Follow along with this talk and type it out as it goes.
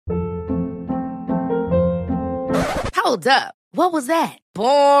Hold up. What was that?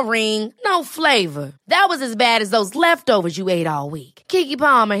 Boring. No flavor. That was as bad as those leftovers you ate all week. Keke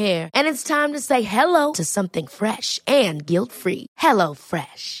Palmer here. And it's time to say hello to something fresh and guilt-free. Hello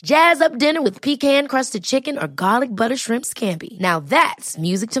Fresh. Jazz up dinner with pecan-crusted chicken or garlic butter shrimp scampi. Now that's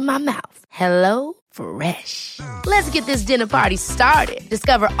music to my mouth. Hello Fresh. Let's get this dinner party started.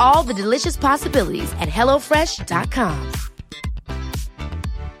 Discover all the delicious possibilities at hellofresh.com.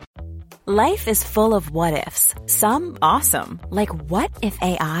 Life is full of what-ifs. Some awesome, like what if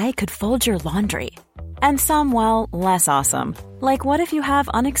AI could fold your laundry? And some, well, less awesome, like what if you have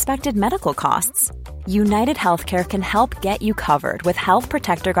unexpected medical costs? United Healthcare can help get you covered with Health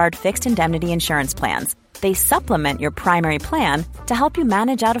Protector Guard fixed indemnity insurance plans. They supplement your primary plan to help you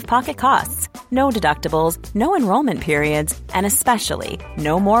manage out-of-pocket costs. No deductibles, no enrollment periods, and especially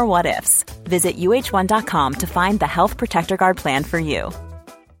no more what-ifs. Visit uh1.com to find the Health Protector Guard plan for you.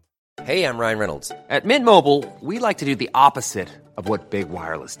 Hey, I'm Ryan Reynolds. At Mint Mobile, we like to do the opposite of what Big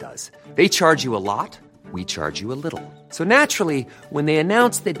Wireless does. They charge you a lot, we charge you a little. So naturally, when they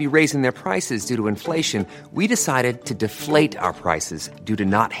announced they'd be raising their prices due to inflation, we decided to deflate our prices due to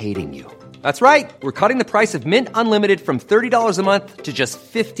not hating you. That's right. We're cutting the price of Mint Unlimited from $30 a month to just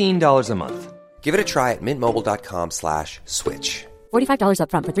 $15 a month. Give it a try at mintmobile.com/switch. $45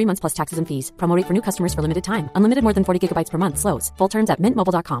 up front for 3 months plus taxes and fees. Promo rate for new customers for limited time. Unlimited more than 40 gigabytes per month. Slows full terms at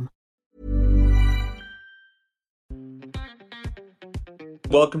mintmobile.com.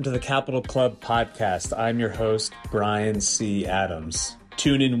 Welcome to the Capital Club podcast. I'm your host, Brian C. Adams.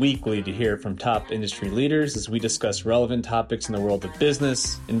 Tune in weekly to hear from top industry leaders as we discuss relevant topics in the world of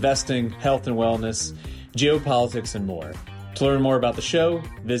business, investing, health and wellness, geopolitics, and more. To learn more about the show,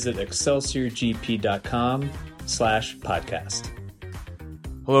 visit excelsiorgp.com/podcast.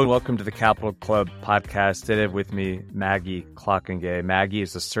 Hello and welcome to the Capital Club podcast. Today with me, Maggie Klokkenga. Maggie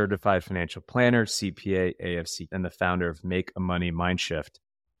is a certified financial planner, CPA, AFC, and the founder of Make a Money Mindshift,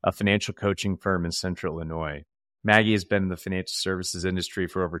 a financial coaching firm in Central Illinois. Maggie has been in the financial services industry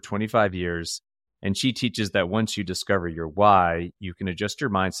for over 25 years, and she teaches that once you discover your why, you can adjust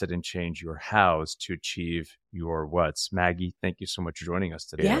your mindset and change your hows to achieve your whats. Maggie, thank you so much for joining us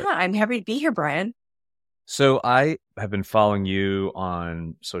today. Yeah, I'm happy to be here, Brian. So I have been following you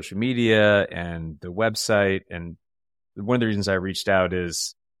on social media and the website, and one of the reasons I reached out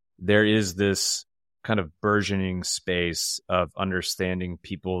is there is this kind of burgeoning space of understanding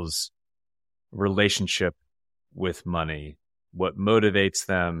people's relationship with money, what motivates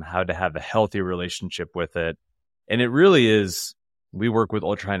them, how to have a healthy relationship with it. And it really is, we work with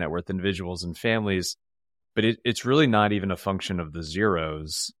ultra high net worth individuals and families, but it's really not even a function of the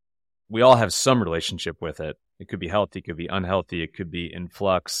zeros. We all have some relationship with it. It could be healthy, it could be unhealthy, it could be in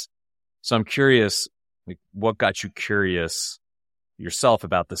flux. So I'm curious, like, what got you curious yourself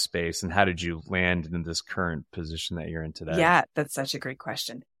about the space, and how did you land in this current position that you're in today? Yeah, that's such a great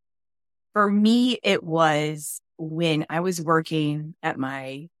question. For me, it was when I was working at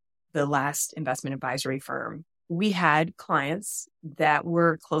the last investment advisory firm. We had clients that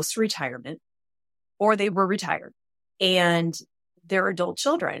were close to retirement, or they were retired, and their adult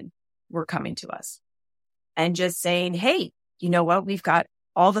children were coming to us and just saying, hey, you know what? We've got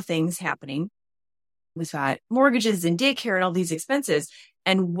all the things happening. We've got mortgages and daycare and all these expenses.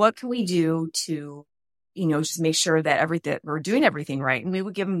 And what can we do to, just make sure that we're doing everything right? And we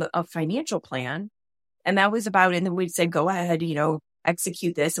would give them a financial plan. And that was about it. And then we'd say, go ahead,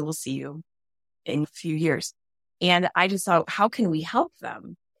 execute this, and we'll see you in a few years. And I just thought, how can we help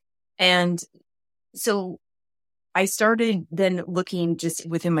them? And so I started then looking just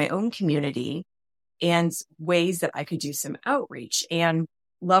within my own community and ways that I could do some outreach. And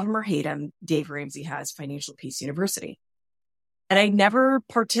love him or hate him, Dave Ramsey has Financial Peace University. And I never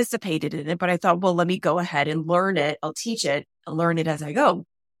participated in it, but I thought, well, let me go ahead and learn it. I'll teach it and learn it as I go.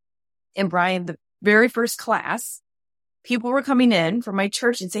 And Brian, the very first class, people were coming in from my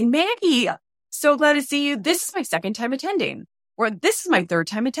church and saying, Maggie, so glad to see you. This is my second time attending, or this is my third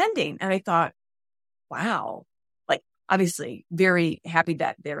time attending. And I thought, wow. Obviously very happy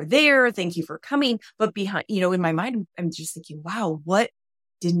that they're there. Thank you for coming. But behind, in my mind, I'm just thinking, wow, what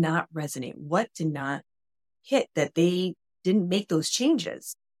did not resonate? What did not hit that they didn't make those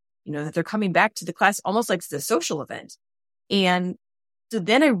changes? That they're coming back to the class almost like it's a social event. And so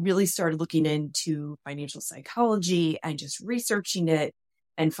then I really started looking into financial psychology and just researching it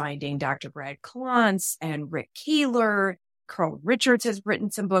and finding Dr. Brad Klontz and Rick Keeler. Carl Richards has written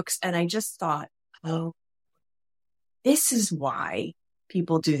some books. And I just thought, oh, this is why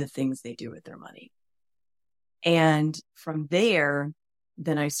people do the things they do with their money. And from there,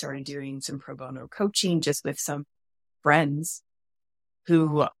 then I started doing some pro bono coaching just with some friends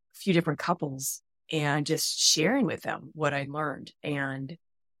a few different couples. and just sharing with them what I learned. And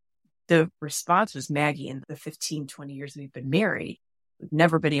the response was, Maggie, in the 15, 20 years we've been married, we've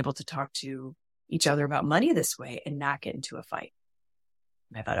never been able to talk to each other about money this way and not get into a fight.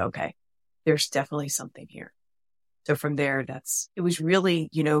 And I thought, okay, there's definitely something here. So from there, it was really,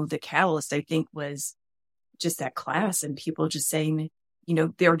 the catalyst, I think, was just that class and people just saying,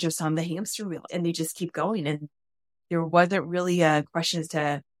 they're just on the hamster wheel and they just keep going. And there wasn't really a question as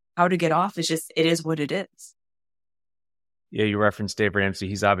to how to get off. It's just, it is what it is. Yeah, you referenced Dave Ramsey.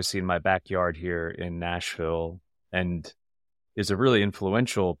 He's obviously in my backyard here in Nashville and is a really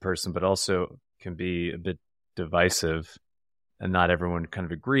influential person, but also can be a bit divisive. And not everyone kind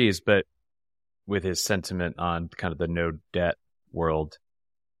of agrees, but with his sentiment on kind of the no debt world.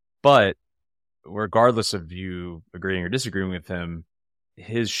 But regardless of you agreeing or disagreeing with him,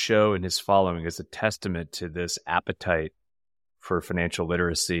 his show and his following is a testament to this appetite for financial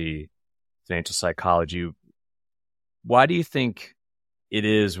literacy, financial psychology. Why do you think it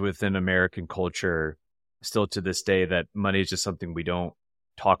is within American culture still to this day that money is just something we don't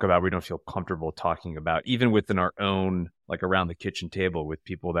talk about, we don't feel comfortable talking about, even within our own, like around the kitchen table with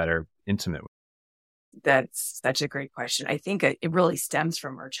people that are intimate with? That's such a great question. I think it really stems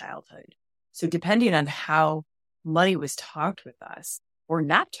from our childhood. So depending on how money was talked with us or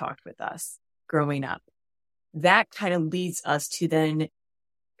not talked with us growing up, that kind of leads us to then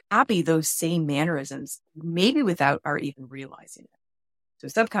copy those same mannerisms, maybe without our even realizing it. So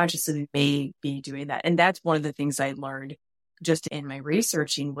subconsciously we may be doing that. And that's one of the things I learned just in my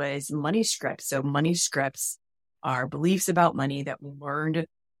researching was money scripts. So money scripts are beliefs about money that we learned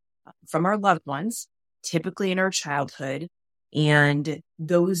from our loved ones, typically in our childhood. And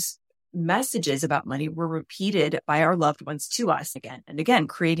those messages about money were repeated by our loved ones to us again and again,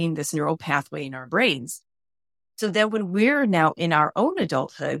 creating this neural pathway in our brains. So then when we're now in our own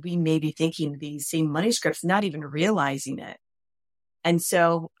adulthood, we may be thinking these same money scripts, not even realizing it. And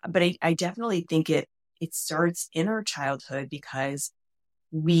so, but I definitely think it starts in our childhood because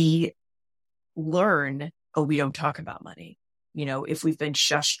we learn, oh, we don't talk about money. If we've been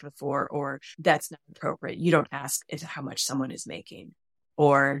shushed before, or that's not appropriate. You don't ask how much someone is making,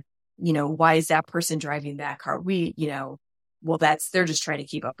 or, why is that person driving that car? They're just trying to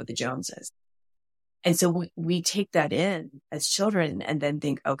keep up with the Joneses. And so we take that in as children and then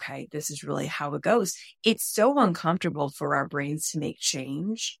think, okay, this is really how it goes. It's so uncomfortable for our brains to make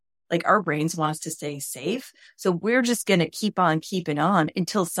change. Like our brains want us to stay safe. So we're just going to keep on keeping on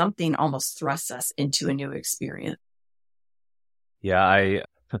until something almost thrusts us into a new experience. Yeah,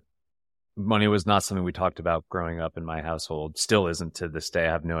 money was not something we talked about growing up in my household. Still isn't to this day.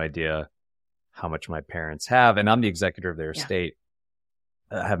 I have no idea how much my parents have, and I'm the executor of their estate.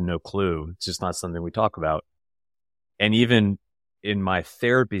 I have no clue. It's just not something we talk about. And even in my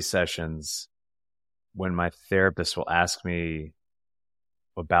therapy sessions, when my therapist will ask me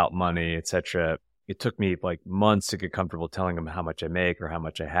about money, etc., it took me like months to get comfortable telling them how much I make or how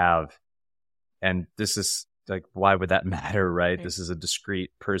much I have. And this is like, why would that matter, right? This is a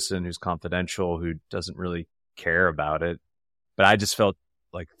discreet person who's confidential, who doesn't really care about it. But I just felt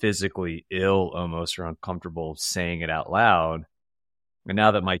like physically ill almost, or uncomfortable saying it out loud. And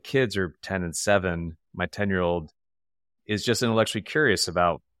now that my kids are 10 and 7, my 10-year-old is just intellectually curious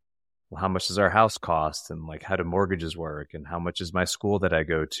about, well, how much does our house cost? And like, how do mortgages work? And how much is my school that I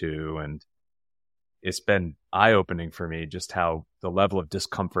go to? And it's been eye-opening for me just how the level of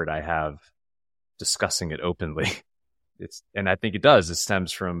discomfort I have discussing it openly. And I think it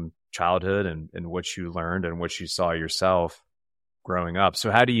stems from childhood and what you learned and what you saw yourself growing up.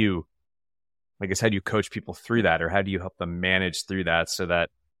 So how do you coach people through that, or how do you help them manage through that so that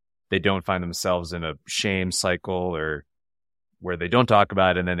they don't find themselves in a shame cycle or where they don't talk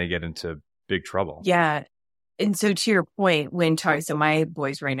about it and then they get into big trouble? Yeah. And so to your point, so my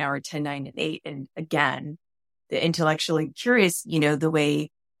boys right now are 10, 9, and 8. And again, the intellectually curious, the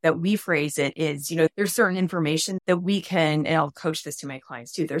way that we phrase it is, there's certain information that we can, and I'll coach this to my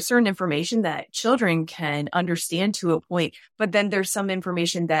clients too. There's certain information that children can understand to a point, but then there's some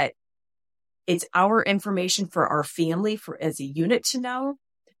information that it's our information for our family, as a unit to know,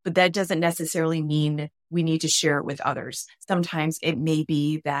 but that doesn't necessarily mean we need to share it with others. Sometimes it may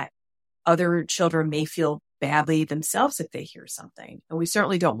be that other children may feel badly themselves if they hear something. And we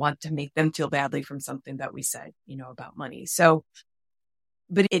certainly don't want to make them feel badly from something that we said, about money. So,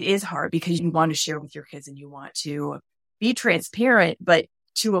 but it is hard because you want to share with your kids and you want to be transparent, but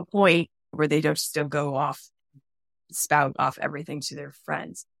to a point where they don't go off, spout off everything to their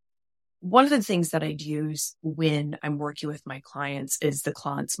friends. One of the things that I use when I'm working with my clients is the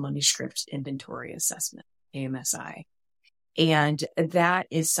Klontz Money Script Inventory Assessment, AMSI. And that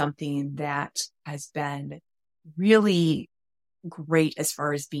is something that has been really great as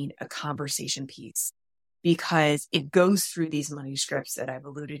far as being a conversation piece, because it goes through these money scripts that I've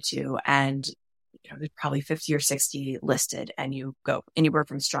alluded to, and there's probably 50 or 60 listed, and you go anywhere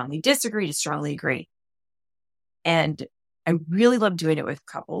from strongly disagree to strongly agree. And I really love doing it with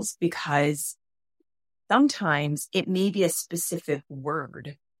couples, because sometimes it may be a specific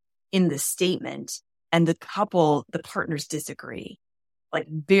word in the statement and the partners disagree, like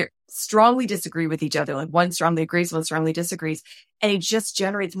very strongly disagree with each other. Like one strongly agrees, one strongly disagrees. And it just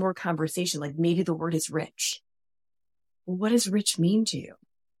generates more conversation. Like maybe the word is rich. What does rich mean to you?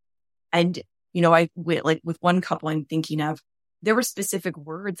 And, with one couple I'm thinking of, there were specific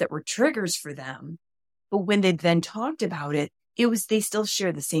words that were triggers for them. But when they then talked about it, they still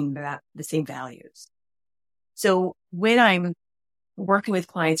share the same values. So when I'm working with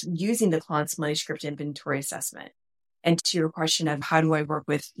clients using the client's money script inventory assessment, and to your question of how do I work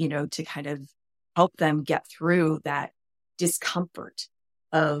with, to kind of help them get through that discomfort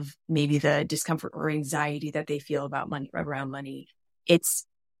of maybe the discomfort or anxiety that they feel about money, around money,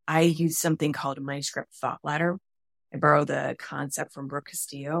 I use something called a money script thought ladder. I borrow the concept from Brooke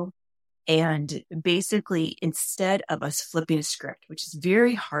Castillo. And basically, instead of us flipping a script, which is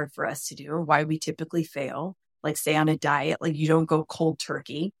very hard for us to do, or why we typically fail, like say on a diet, like you don't go cold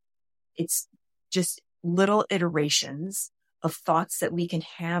turkey. It's just little iterations of thoughts that we can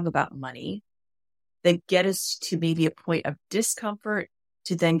have about money that get us to maybe a point of discomfort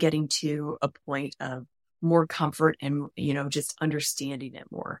to then getting to a point of more comfort and, just understanding it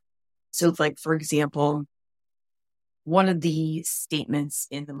more. So like, for example, one of the statements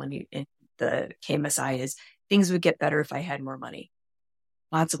in the KMSI is things would get better if I had more money.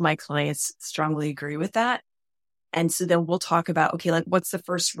 Lots of my clients strongly agree with that. And so then we'll talk about, okay, like what's the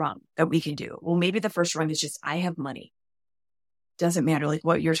first rung that we can do? Well, maybe the first rung is just, I have money. Doesn't matter like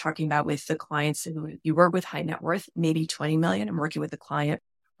what you're talking about with the clients who you work with high net worth, maybe 20 million. I'm working with a client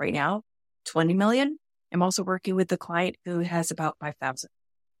right now, 20 million. I'm also working with the client who has about 5,000.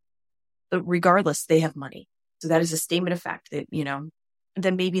 But regardless, they have money. So that is a statement of fact that, and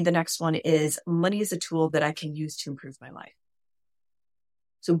then maybe the next one is money is a tool that I can use to improve my life.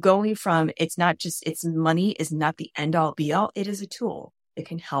 So going from, money is not the end all be all. It is a tool. It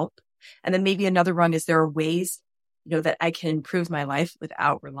can help. And then maybe another rung is there are ways, that I can improve my life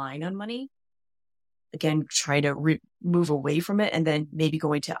without relying on money. Again, try to move away from it. And then maybe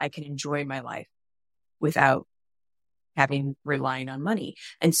going to, I can enjoy my life without relying on money.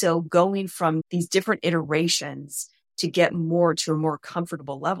 And so going from these different iterations to get more to a more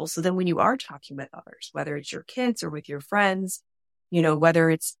comfortable level. So then when you are talking with others, whether it's your kids or with your friends, whether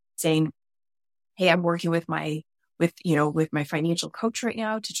it's saying, hey, I'm working with my financial coach right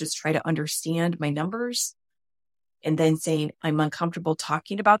now to just try to understand my numbers, and then saying, I'm uncomfortable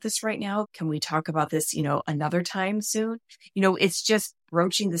talking about this right now. Can we talk about this, another time soon? It's just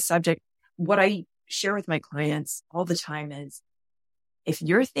broaching the subject. What I share with my clients all the time is, if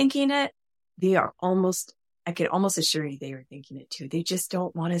you're thinking it, I can almost assure you they are thinking it too. They just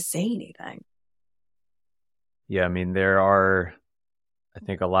don't want to say anything. Yeah. I mean, there are, I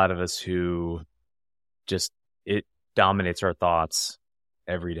think, a lot of us who it dominates our thoughts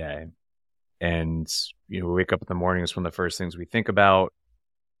every day. And, we wake up in the morning, it's one of the first things we think about,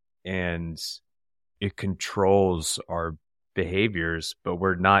 and it controls our behaviors, but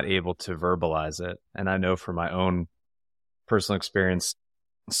we're not able to verbalize it. And I know from my own personal experience,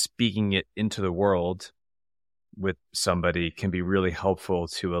 speaking it into the world with somebody can be really helpful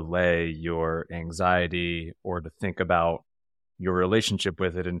to allay your anxiety or to think about your relationship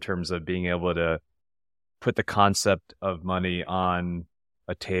with it in terms of being able to put the concept of money on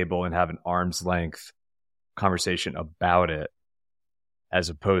a table and have an arm's length conversation about it, as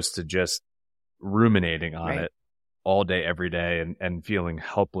opposed to just ruminating on it all day, every day, and feeling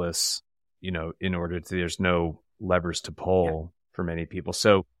helpless, in order to, there's no levers to pull for many people.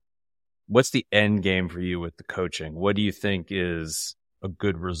 So what's the end game for you with the coaching? What do you think is a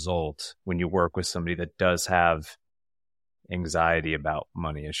good result when you work with somebody that does have anxiety about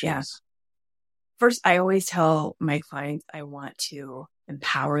money issues? Yeah. First, I always tell my clients I want to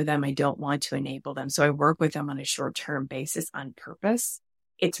empower them. I don't want to enable them. So I work with them on a short-term basis on purpose.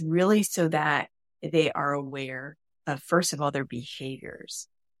 It's really so that they are aware of, first of all, their behaviors.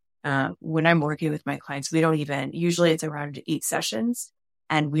 When I'm working with my clients, usually it's around 8 sessions,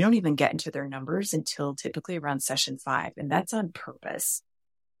 and we don't even get into their numbers until typically around session 5. And that's on purpose,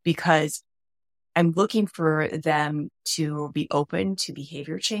 because I'm looking for them to be open to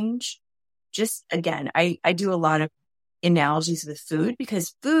behavior change. Just again, I do a lot of analogies with food,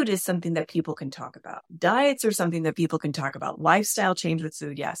 because food is something that people can talk about. Diets are something that people can talk about. Lifestyle change with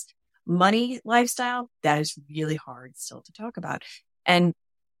food, yes. money lifestyle, that is really hard still to talk about. And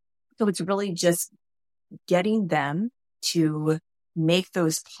so it's really just getting them to make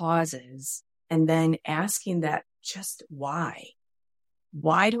those pauses and then asking that just why?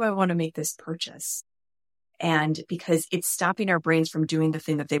 Why do I want to make this purchase? And because it's stopping our brains from doing the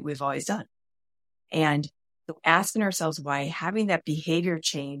thing that we've always done. And so asking ourselves why, having that behavior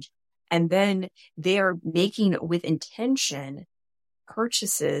change, and then they are making with intention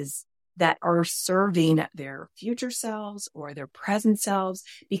purchases that are serving their future selves or their present selves,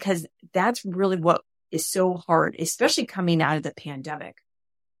 because that's really what is so hard, especially coming out of the pandemic.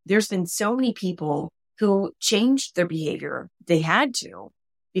 There's been so many people who changed their behavior. They had to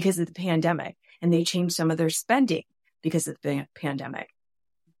because of the pandemic, and they changed some of their spending because of the pandemic,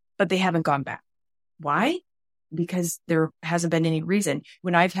 but they haven't gone back. Why? Because there hasn't been any reason.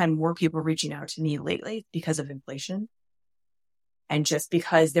 When I've had more people reaching out to me lately because of inflation, and just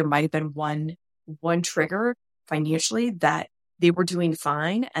because there might have been one trigger financially that they were doing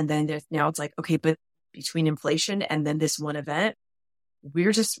fine. And then now it's like, okay, but between inflation and then this one event,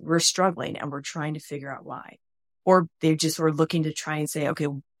 we're struggling and we're trying to figure out why. Or they just were looking to try and say, okay,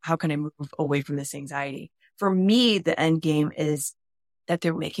 how can I move away from this anxiety? For me, the end game is that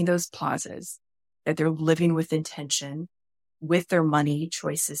they're making those pauses, that they're living with intention with their money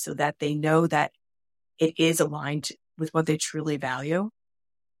choices so that they know that it is aligned with what they truly value.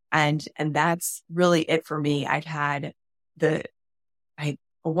 And that's really it for me. I had a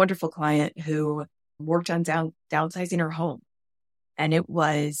wonderful client who worked on downsizing her home. And it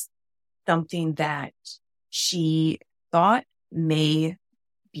was something that she thought may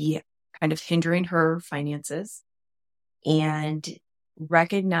be kind of hindering her finances, and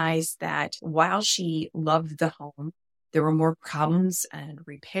recognized that while she loved the home, there were more problems and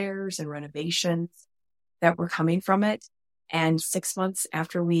repairs and renovations that were coming from it. And 6 months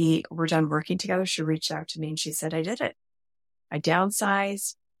after we were done working together, she reached out to me and she said, I did it. I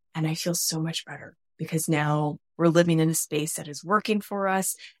downsized and I feel so much better because now we're living in a space that is working for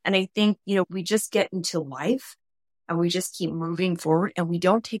us. And I think, we just get into life and we just keep moving forward, and we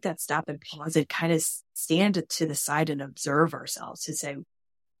don't take that stop and pause and kind of stand to the side and observe ourselves to say,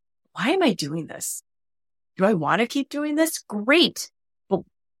 why am I doing this? Do I want to keep doing this? Great.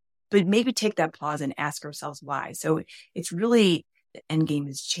 But maybe take that pause and ask ourselves why. So it's really, the end game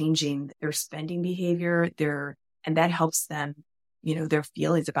is changing their spending behavior, and that helps them, their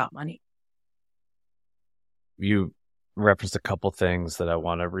feelings about money. You referenced a couple things that I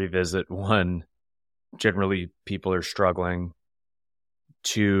want to revisit. One, generally people are struggling.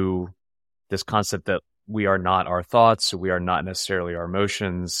 Two, this concept that we are not our thoughts, so we are not necessarily our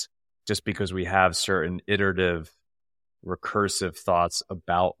emotions. Just because we have certain iterative, recursive thoughts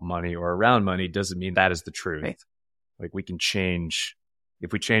about money or around money doesn't mean that is the truth. Right. Like we can change,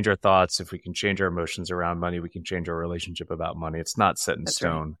 if we change our thoughts, if we can change our emotions around money, we can change our relationship about money. It's not set in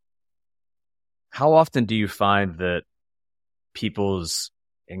stone. Right. How often do you find that people's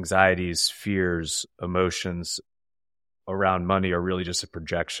anxieties, fears, emotions around money are really just a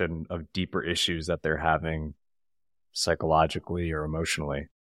projection of deeper issues that they're having psychologically or emotionally?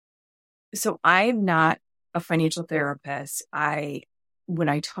 So I'm not a financial therapist. When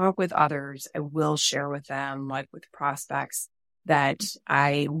I talk with others, I will share with them, like with prospects, that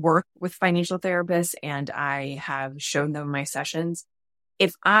I work with financial therapists and I have shown them my sessions.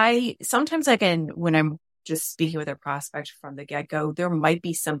 Sometimes I can, when I'm just speaking with a prospect from the get-go, there might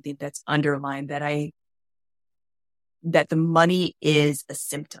be something that's underlined that the money is a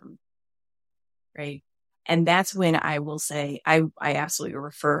symptom, right? And that's when I will say, I absolutely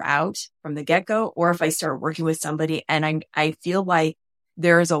refer out from the get-go. Or if I start working with somebody and I feel like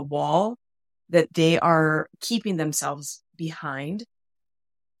there is a wall that they are keeping themselves behind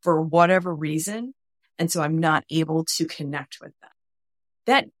for whatever reason, and so I'm not able to connect with them.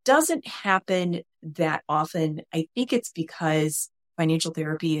 That doesn't happen that often. I think it's because financial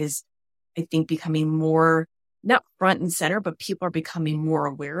therapy is, becoming more, not front and center, but people are becoming more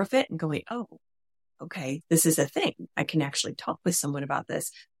aware of it and going, oh, okay, this is a thing. I can actually talk with someone about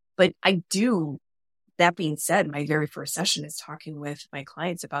this. But that being said, my very first session is talking with my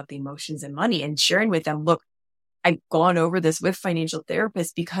clients about the emotions and money and sharing with them, look, I've gone over this with financial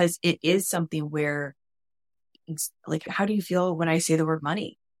therapists because it is something where, like, how do you feel when I say the word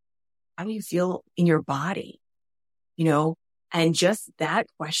money? How do you feel in your body? And just that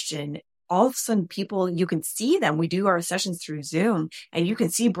question, all of a sudden people, you can see them. We do our sessions through Zoom and you can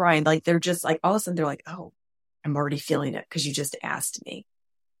see Brian, like, they're just like, all of a sudden they're like, oh, I'm already feeling it because you just asked me.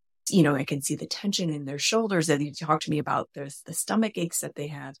 I can see the tension in their shoulders that you talk to me about. There's the stomach aches that they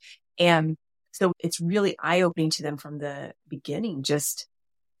have. And so it's really eye-opening to them from the beginning, just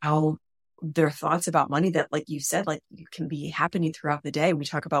how their thoughts about money that, like you said, like can be happening throughout the day. We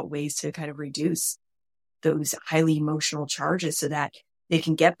talk about ways to kind of reduce those highly emotional charges so that they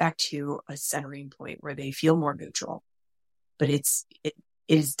can get back to a centering point where they feel more neutral. But it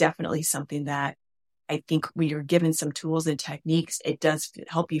is definitely something that I think when you're given some tools and techniques, it does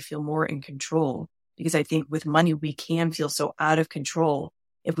help you feel more in control. Because I think with money, we can feel so out of control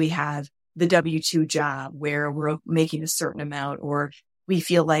if we have the W-2 job where we're making a certain amount, or we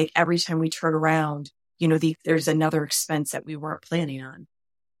feel like every time we turn around, there's another expense that we weren't planning on.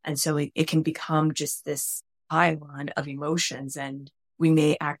 And so it can become just this pylon of emotions, and we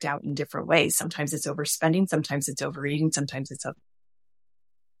may act out in different ways. Sometimes it's overspending, sometimes it's overeating, sometimes it's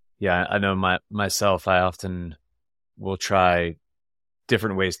Yeah, I know myself, I often will try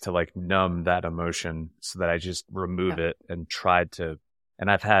different ways to like numb that emotion so that I just remove it and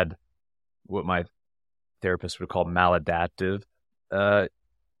and I've had what my therapist would call maladaptive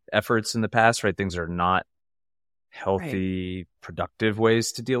efforts in the past, right? Things are not healthy, productive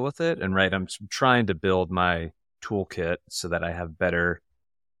ways to deal with it. And I'm trying to build my toolkit so that I have better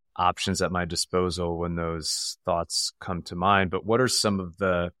options at my disposal when those thoughts come to mind. But what are some of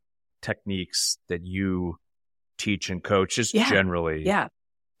the techniques that you teach and coach just generally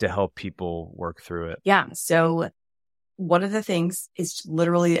to help people work through it? Yeah. So one of the things is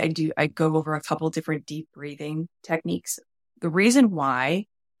literally I go over a couple different deep breathing techniques. The reason why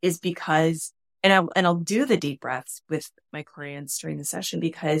is because, and I'll do the deep breaths with my clients during the session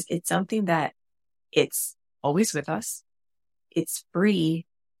because it's something that it's always with us. It's free.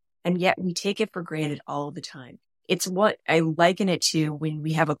 And yet we take it for granted all the time. It's what I liken it to when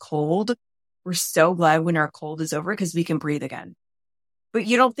we have a cold. We're so glad when our cold is over because we can breathe again. But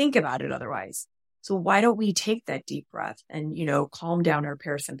you don't think about it otherwise. So why don't we take that deep breath and, calm down our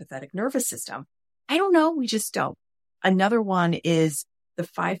parasympathetic nervous system? I don't know. We just don't. Another one is the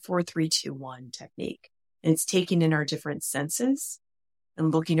 5-4-3-2-1 technique. And it's taking in our different senses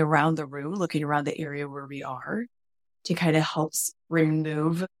and looking around the room, looking around the area where we are to kind of help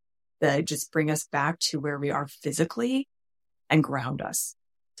remove just bring us back to where we are physically and ground us.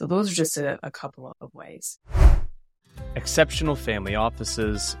 So those are just a couple of ways. Exceptional family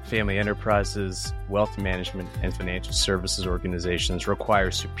offices, family enterprises, wealth management, and financial services organizations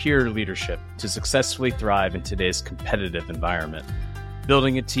require superior leadership to successfully thrive in today's competitive environment.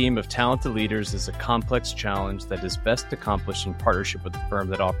 Building a team of talented leaders is a complex challenge that is best accomplished in partnership with a firm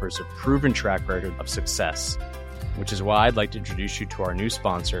that offers a proven track record of success, which is why I'd like to introduce you to our new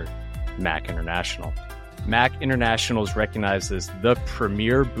sponsor, Mac International. Mac International is recognized as the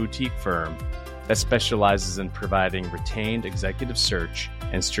premier boutique firm that specializes in providing retained executive search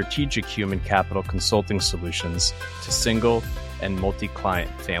and strategic human capital consulting solutions to single and multi-client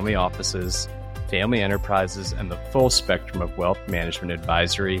family offices, family enterprises, and the full spectrum of wealth management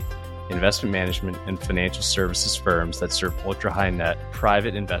advisory, investment management, and financial services firms that serve ultra-high net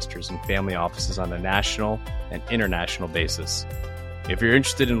private investors and family offices on a national and international basis. If you're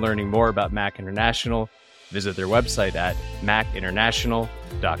interested in learning more about Mac International, visit their website at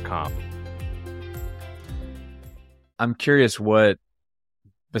macinternational.com. I'm curious what,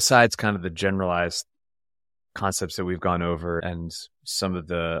 besides kind of the generalized concepts that we've gone over and some of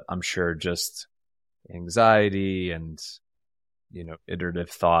the, I'm sure, just anxiety and, iterative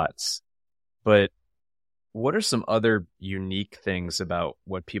thoughts, but what are some other unique things about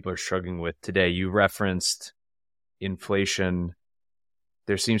what people are struggling with today? You referenced inflation.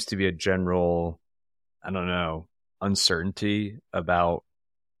 There seems to be a general, uncertainty about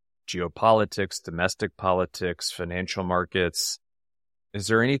geopolitics, domestic politics, financial markets. Is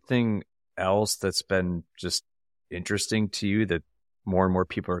there anything else that's been just interesting to you that more and more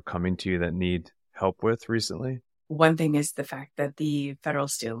people are coming to you that need help with recently? One thing is the fact that the federal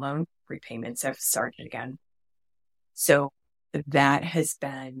student loan repayments have started again. So that has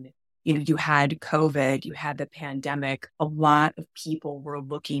been, you had COVID, you had the pandemic. A lot of people were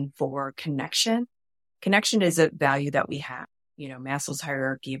looking for connection. Connection is a value that we have. Maslow's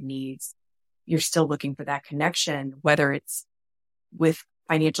hierarchy of needs. You're still looking for that connection, whether it's with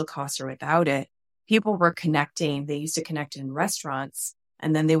financial costs or without it. People were connecting. They used to connect in restaurants,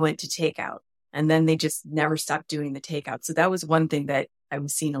 and then they went to takeout, and then they just never stopped doing the takeout. So that was one thing that I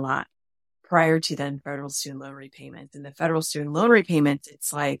was seeing a lot prior to then federal student loan repayments. And the federal student loan repayments, it's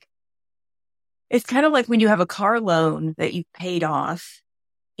kind of like when you have a car loan that you paid off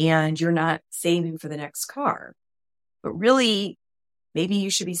and you're not saving for the next car. But really, maybe you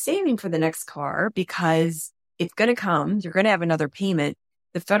should be saving for the next car because it's going to come. You're going to have another payment.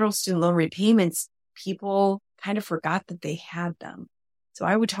 The federal student loan repayments, people kind of forgot that they had them. So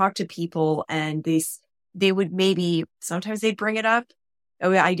I would talk to people and they would sometimes they'd bring it up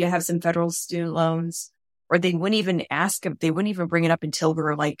oh, yeah, I do have some federal student loans, or they wouldn't even ask, they wouldn't even bring it up until we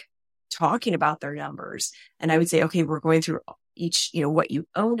were like talking about their numbers. And I would say, okay, we're going through each, what you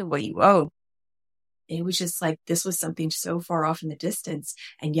own and what you owe. It was just like, this was something so far off in the distance.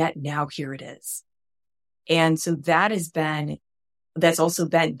 And yet now here it is. And so that's also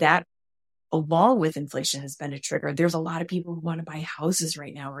been that, along with inflation, has been a trigger. There's a lot of people who want to buy houses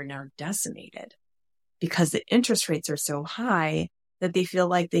right now are decimated because the interest rates are so high that they feel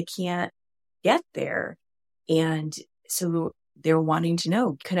like they can't get there. And so they're wanting to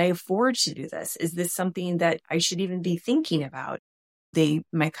know, can I afford to do this? Is this something that I should even be thinking about? They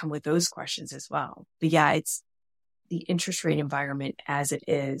might come with those questions as well. But yeah, it's the interest rate environment as it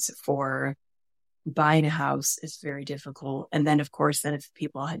is for buying a house is very difficult. And then, of course, if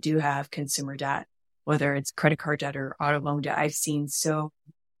people do have consumer debt, whether it's credit card debt or auto loan debt, I've seen so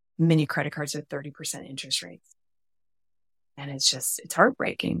many credit cards at 30% interest rates. And it's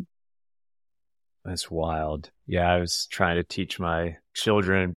heartbreaking. That's wild. Yeah, I was trying to teach my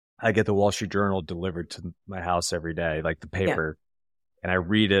children. I get the Wall Street Journal delivered to my house every day, like the paper. Yeah. And I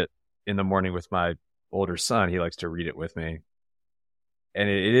read it in the morning with my older son. He likes to read it with me. And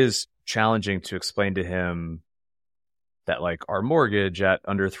it is challenging to explain to him that like our mortgage at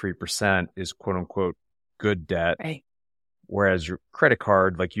under 3% is quote unquote good debt. Right. Whereas your credit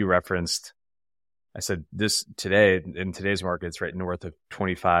card, like you referenced, I said this today in today's market, it's right north of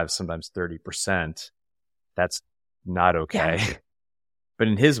 25, sometimes 30%. That's not okay. Yeah. But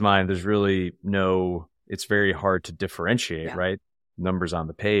in his mind, there's really it's very hard to differentiate, right? Numbers on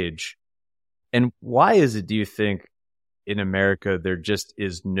the page. And why is it, do you think, in America, there just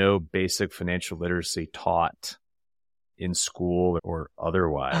is no basic financial literacy taught in school or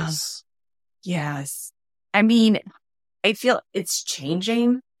otherwise? Yes. I mean, I feel it's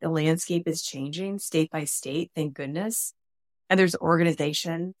changing. The landscape is changing state by state, thank goodness. And there's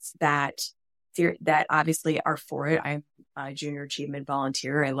organizations that obviously are for it. I'm a junior achievement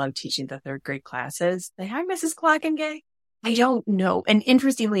volunteer. I love teaching the third grade classes. Hi, Mrs. Klokkenga. I don't know. And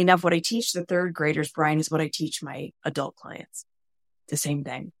interestingly enough, what I teach the third graders, Brian, is what I teach my adult clients. The same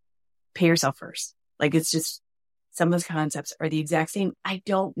thing. Pay yourself first. Like, it's just, some of those concepts are the exact same. I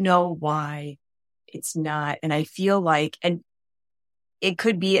don't know why it's not. And I feel like, and it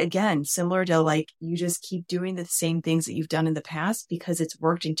could be, again, similar to like, you just keep doing the same things that you've done in the past because it's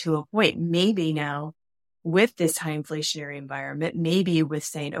worked into a point. Maybe now with this high inflationary environment, maybe with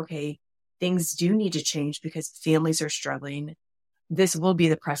saying, okay, things do need to change because families are struggling. This will be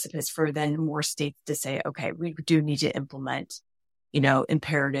the precipice for then more states to say, okay, we do need to implement,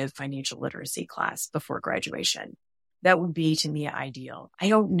 imperative financial literacy class before graduation. That would be, to me, ideal. I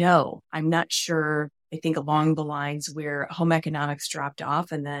don't know. I'm not sure. I think along the lines where home economics dropped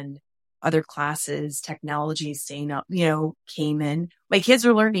off and then other classes, technology staying up, came in. My kids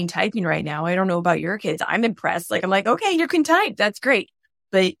are learning typing right now. I don't know about your kids. I'm impressed. I'm like, okay, you can type. That's great.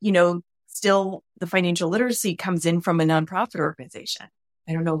 But, still the financial literacy comes in from a nonprofit organization.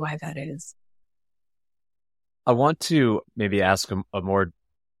 I don't know why that is. I want to maybe ask a more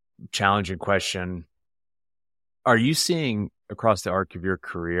challenging question. Are you seeing across the arc of your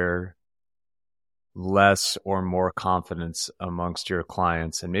career less or more confidence amongst your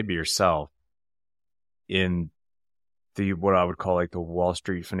clients and maybe yourself in what I would call like the Wall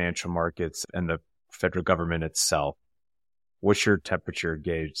Street financial markets and the federal government itself? What's your temperature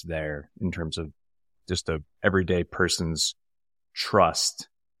gauge there in terms of just the everyday person's trust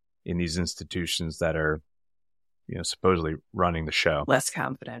in these institutions that are, supposedly running the show? Less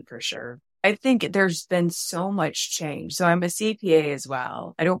confident for sure. I think there's been so much change. So I'm a CPA as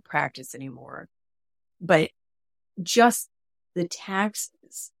well. I don't practice anymore, but just the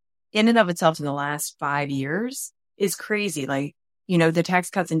taxes in and of itself in the last 5 years is crazy. Like, the Tax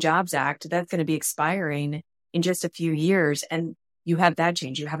Cuts and Jobs Act, that's going to be expiring in just a few years. And you have that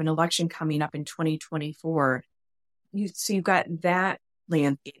change. You have an election coming up in 2024. So you've got that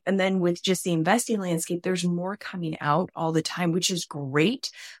landscape. And then with just the investing landscape, there's more coming out all the time, which is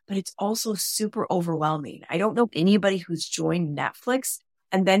great, but it's also super overwhelming. I don't know anybody who's joined Netflix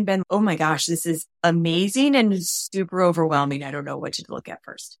and then been, oh my gosh, this is amazing and super overwhelming. I don't know what to look at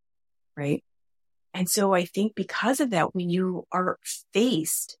first. Right. And so I think because of that, when you are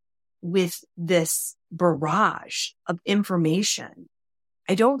faced with this barrage of information,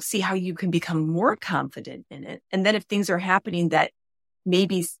 I don't see how you can become more confident in it. And then if things are happening that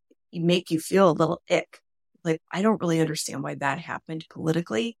maybe make you feel a little ick, like, I don't really understand why that happened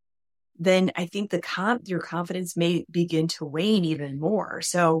politically, then I think your confidence may begin to wane even more.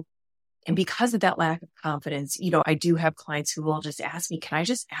 So, and because of that lack of confidence, I do have clients who will just ask me, can I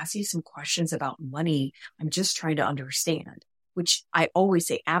just ask you some questions about money? I'm just trying to understand. which I always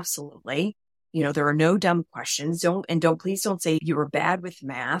say, absolutely. There are no dumb questions. Please don't say you were bad with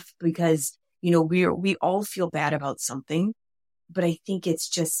math, because, we all feel bad about something. But I think it's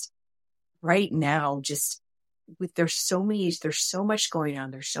just right now, there's so much going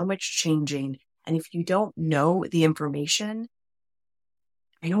on. There's so much changing. And if you don't know the information,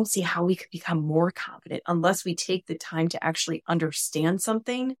 I don't see how we could become more confident unless we take the time to actually understand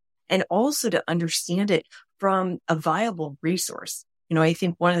something, and also to understand it from a viable resource. I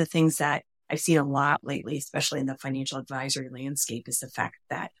think one of the things that I've seen a lot lately, especially in the financial advisory landscape, is the fact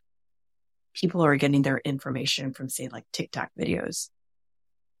that people are getting their information from, say, like TikTok videos.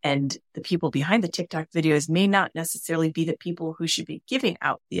 And the people behind the TikTok videos may not necessarily be the people who should be giving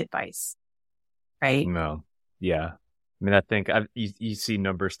out the advice, right? No. Yeah. I mean, I think you see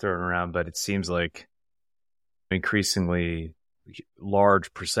numbers thrown around, but it seems like increasingly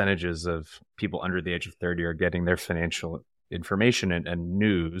large percentages of people under the age of 30 are getting their financial information and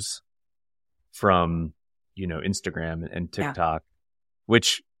news from, Instagram and TikTok,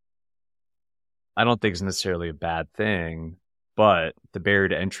 which I don't think is necessarily a bad thing, but the barrier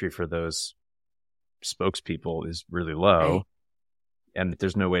to entry for those spokespeople is really low, Right. and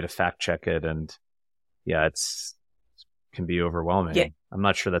there's no way to fact check it. And can be overwhelming. Yeah. I'm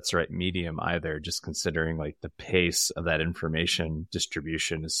not sure that's the right medium either, just considering like the pace of that information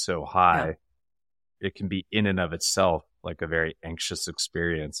distribution is so high. Yeah. It can be in and of itself like a very anxious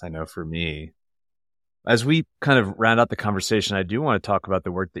experience. I know for me, as we kind of round out the conversation, I do want to talk about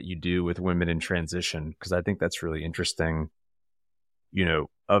the work that you do with women in transition, because I think that's really interesting.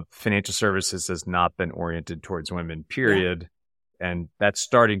 Financial services has not been oriented towards women, period. Yeah. And that's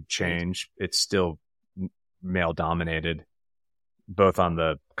starting to change. It's still male dominated, both on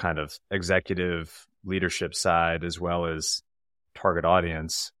the kind of executive leadership side as well as target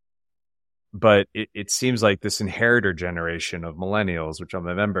audience. But it seems like this inheritor generation of millennials, which I'm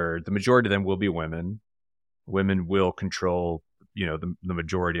a member, the majority of them will be women. Women will control, the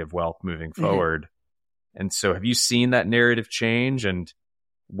majority of wealth moving forward. Mm-hmm. And so have you seen that narrative change, and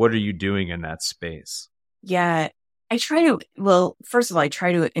what are you doing in that space? Yeah, first of all, I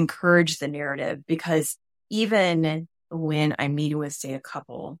try to encourage the narrative, because even when I'm meeting with, say, a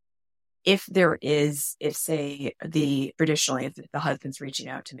couple, if the husband's reaching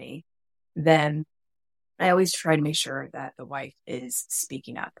out to me, then I always try to make sure that the wife is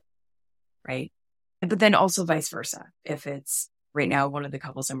speaking up, right? But then also vice versa. If it's right now, one of the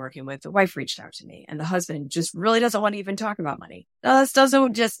couples I'm working with, the wife reached out to me and the husband just really doesn't want to even talk about money.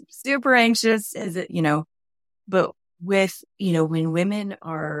 Just super anxious, but with, when women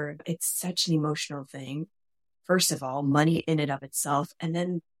it's such an emotional thing. First of all, money in and of itself, and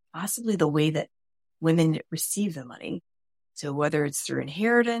then possibly the way that women receive the money. So whether it's through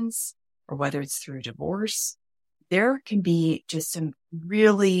inheritance or whether it's through divorce, there can be just some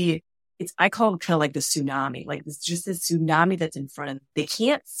really, I call it kind of like the tsunami, like it's just this tsunami that's in front of them. They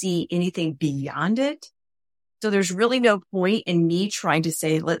can't see anything beyond it. So there's really no point in me trying to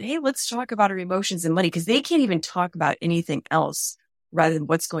say, hey, let's talk about our emotions and money, because they can't even talk about anything else rather than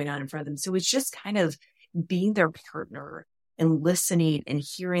what's going on in front of them. So it's just kind of being their partner and listening and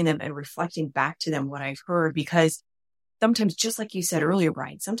hearing them and reflecting back to them what I've heard. Because sometimes, just like you said earlier,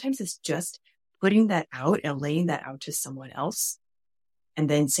 Brian, sometimes it's just putting that out and laying that out to someone else and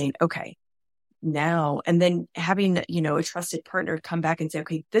then saying, okay, now, and then having, a trusted partner come back and say,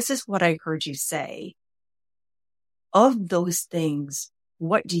 okay, this is what I heard you say. Of those things,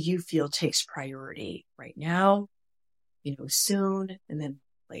 what do you feel takes priority right now, soon, and then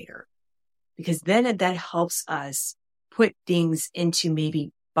later? Because then that helps us put things into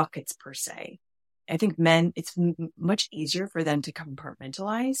maybe buckets per se. I think men, it's much easier for them to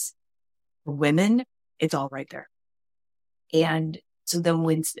compartmentalize. For women, it's all right there. And so then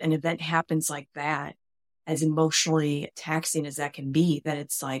when an event happens like that, as emotionally taxing as that can be, then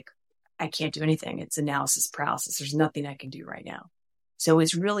it's like, I can't do anything. It's analysis paralysis. There's nothing I can do right now. So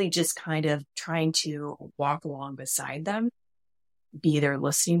it's really just kind of trying to walk along beside them, be their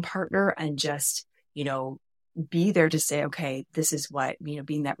listening partner, and just, be there to say, okay, this is what,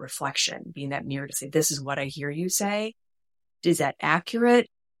 being that reflection, being that mirror to say, this is what I hear you say. Is that accurate?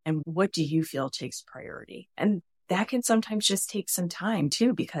 And what do you feel takes priority? And that can sometimes just take some time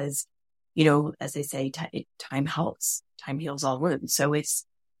too, because, as they say, time helps, time heals all wounds. So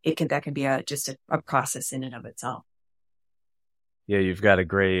that can be just a process in and of itself. Yeah. You've got a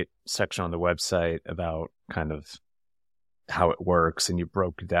great section on the website about kind of how it works, and you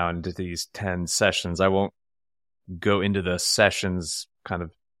broke it down into these 10 sessions. I won't go into the sessions kind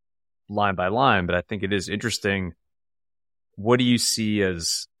of line by line, but I think it is interesting what do you see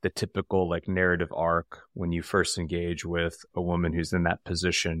as the typical like narrative arc when you first engage with a woman who's in that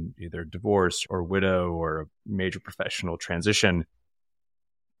position, either divorce or widow or a major professional transition?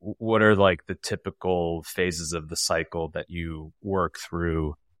 What are like the typical phases of the cycle that you work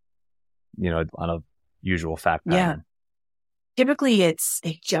through, on a usual fact pattern? Yeah. Typically it's,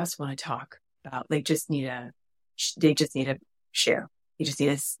 they just want to talk about, they just need to share. You just need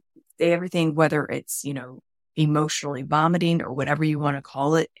to say everything, whether it's, emotionally vomiting or whatever you want to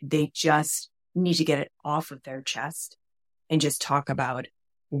call it. They just need to get it off of their chest and just talk about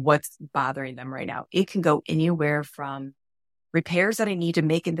what's bothering them right now. It can go anywhere from repairs that I need to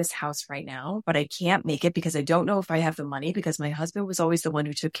make in this house right now, but I can't make it because I don't know if I have the money because my husband was always the one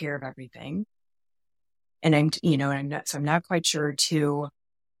who took care of everything. And I'm not quite sure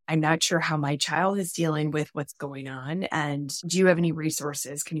I'm not sure how my child is dealing with what's going on. And do you have any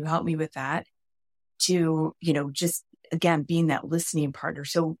resources? Can you help me with that? To, just again, being that listening partner.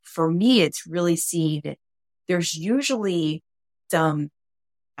 So for me, it's really seen, there's usually some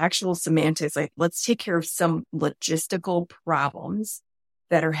actual semantics, like let's take care of some logistical problems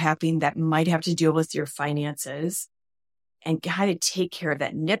that are happening that might have to deal with your finances and kind of take care of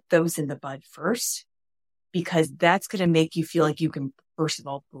that, nip those in the bud first, because that's going to make you feel like you can, first of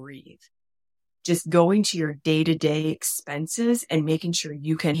all, breathe. Just going to your day-to-day expenses and making sure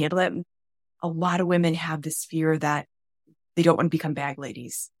you can handle that. A lot of women have this fear that they don't want to become bag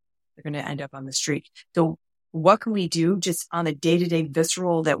ladies. They're going to end up on the street. So what can we do just on the day-to-day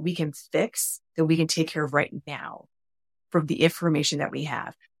visceral that we can fix, that we can take care of right now from the information that we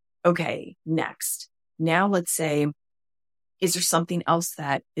have? Okay, next. Now let's say, is there something else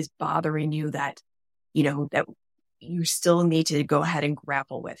that is bothering you that, that you still need to go ahead and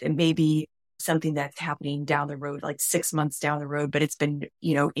grapple with? And maybe something that's happening down the road, like 6 months down the road, but it's been,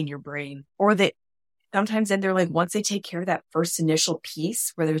 in your brain. Or that sometimes then they're like, once they take care of that first initial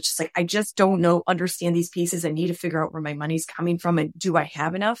piece where they're just like, I just don't understand these pieces. I need to figure out where my money's coming from. And do I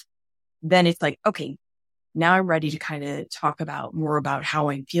have enough? Then it's like, okay, now I'm ready to kind of talk about more about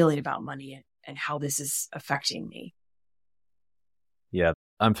how I'm feeling about money and how this is affecting me. Yeah,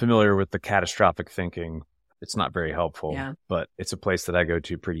 I'm familiar with the catastrophic thinking. It's not very helpful, but it's a place that I go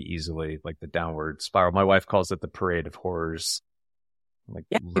to pretty easily, like the downward spiral. My wife calls it the parade of horrors.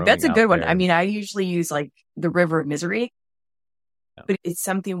 That's a good one. I mean, I usually use like the river of misery, but it's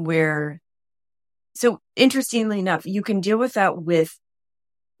something where, so interestingly enough, you can deal with that with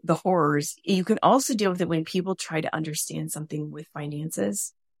the horrors. You can also deal with it when people try to understand something with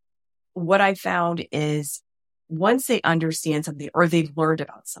finances. What I found is once they understand something or they've learned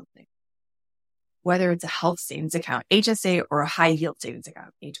about something, whether it's a health savings account, HSA, or a high yield savings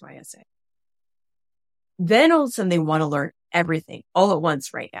account, HYSA, then all of a sudden they want to learn everything all at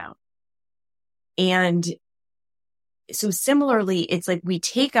once right now. And so similarly, it's like we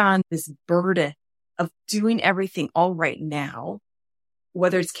take on this burden of doing everything all right now,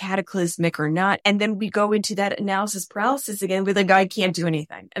 whether it's cataclysmic or not. And then we go into that analysis paralysis again with like, I can't do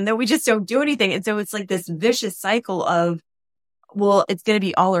anything. And then we just don't do anything. And so it's like this vicious cycle of, well, it's going to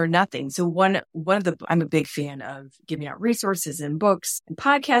be all or nothing. So I'm a big fan of giving out resources and books and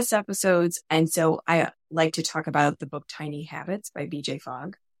podcast episodes. And so I like to talk about the book Tiny Habits by BJ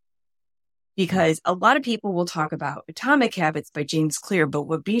Fogg, because a lot of people will talk about Atomic Habits by James Clear. But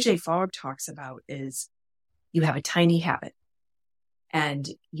what BJ Fogg talks about is you have a tiny habit and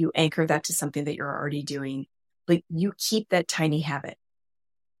you anchor that to something that you're already doing. But you keep that tiny habit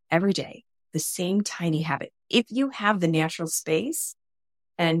every day, the same tiny habit. If you have the natural space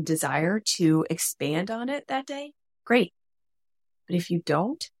and desire to expand on it that day, great. But if you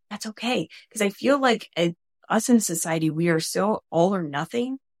don't, that's okay. Because I feel like us in society, we are so all or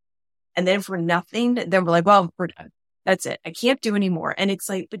nothing. And then if we're nothing, then we're like, well, we're done. That's it. I can't do anymore. And it's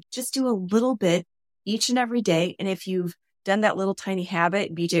like, but just do a little bit each and every day. And if you've done that little tiny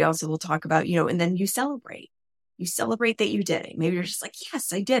habit, BJ also will talk about, and then you celebrate. You celebrate that you did it. Maybe you're just like,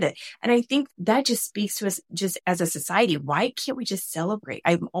 yes, I did it. And I think that just speaks to us just as a society. Why can't we just celebrate?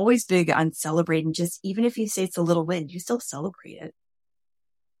 I'm always big on celebrating. Just even if you say it's a little win, you still celebrate it.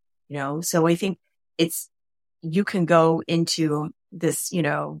 So I think you can go into this,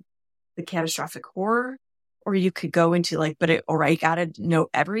 the catastrophic horror, or you could go into like, I gotta know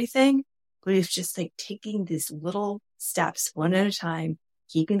everything. But it's just like taking these little steps one at a time,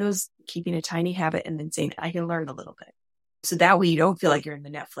 keeping a tiny habit, and then saying, I can learn a little bit. So that way you don't feel like you're in the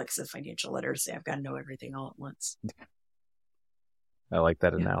Netflix of financial literacy. I've got to know everything all at once. I like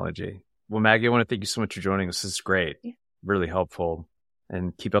that analogy. Well, Maggie, I want to thank you so much for joining us. This is great. Yeah. Really helpful.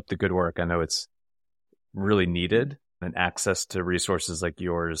 And keep up the good work. I know it's really needed, and access to resources like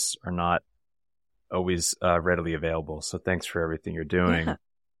yours are not always readily available. So thanks for everything you're doing. Yeah.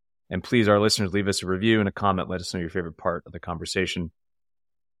 And please, our listeners, leave us a review and a comment. Let us know your favorite part of the conversation.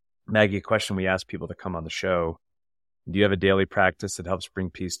 Maggie, a question we ask people to come on the show. Do you have a daily practice that helps bring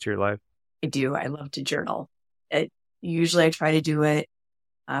peace to your life? I do. I love to journal. Usually I try to do it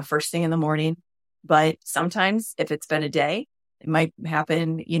first thing in the morning, but sometimes if it's been a day, it might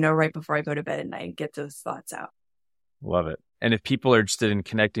happen, right before I go to bed and I get those thoughts out. Love it. And if people are interested in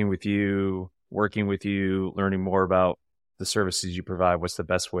connecting with you, working with you, learning more about the services you provide, what's the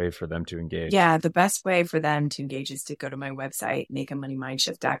best way for them to engage? Yeah, the best way for them to engage is to go to my website,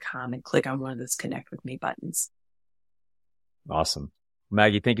 makeamoneymindshift.com, and click on one of those connect with me buttons. Awesome.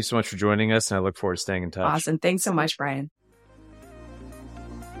 Maggie, thank you so much for joining us, and I look forward to staying in touch. Awesome. Thanks so much, Brian.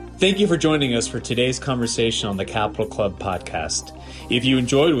 Thank you for joining us for today's conversation on the Capital Club podcast. If you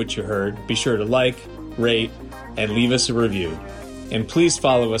enjoyed what you heard, be sure to like, rate, and leave us a review. And please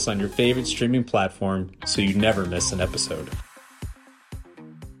follow us on your favorite streaming platform so you never miss an episode.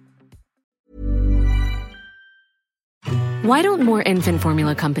 Why don't more infant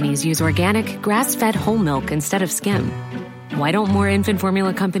formula companies use organic, grass-fed whole milk instead of skim? Why don't more infant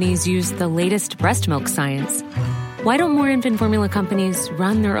formula companies use the latest breast milk science? Why don't more infant formula companies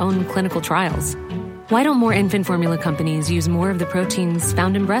run their own clinical trials? Why don't more infant formula companies use more of the proteins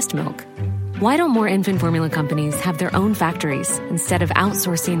found in breast milk? Why don't more infant formula companies have their own factories instead of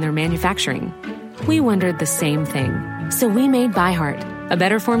outsourcing their manufacturing? We wondered the same thing. So we made ByHeart, a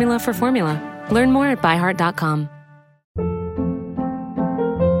better formula for formula. Learn more at byheart.com.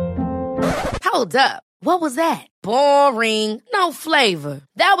 Hold up. What was that? Boring. No flavor.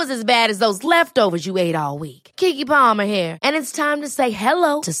 That was as bad as those leftovers you ate all week. Keke Palmer here, and it's time to say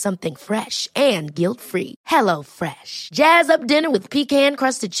hello to something fresh and guilt-free. Hello Fresh. Jazz up dinner with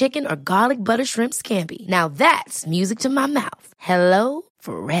pecan-crusted chicken or garlic butter shrimp scampi. Now that's music to my mouth. Hello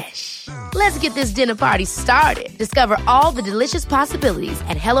Fresh. Let's get this dinner party started. Discover all the delicious possibilities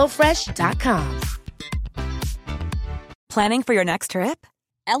at hellofresh.com. Planning for your next trip?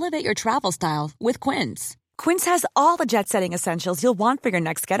 Elevate your travel style with Quince. Quince has all the jet-setting essentials you'll want for your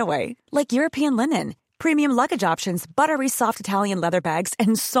next getaway, like European linen, premium luggage options, buttery soft Italian leather bags,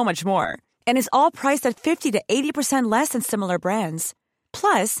 and so much more. And is all priced at 50 to 80% less than similar brands.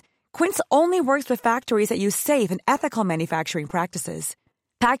 Plus, Quince only works with factories that use safe and ethical manufacturing practices.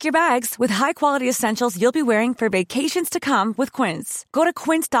 Pack your bags with high-quality essentials you'll be wearing for vacations to come with Quince. Go to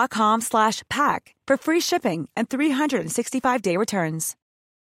quince.com/pack for free shipping and 365-day returns.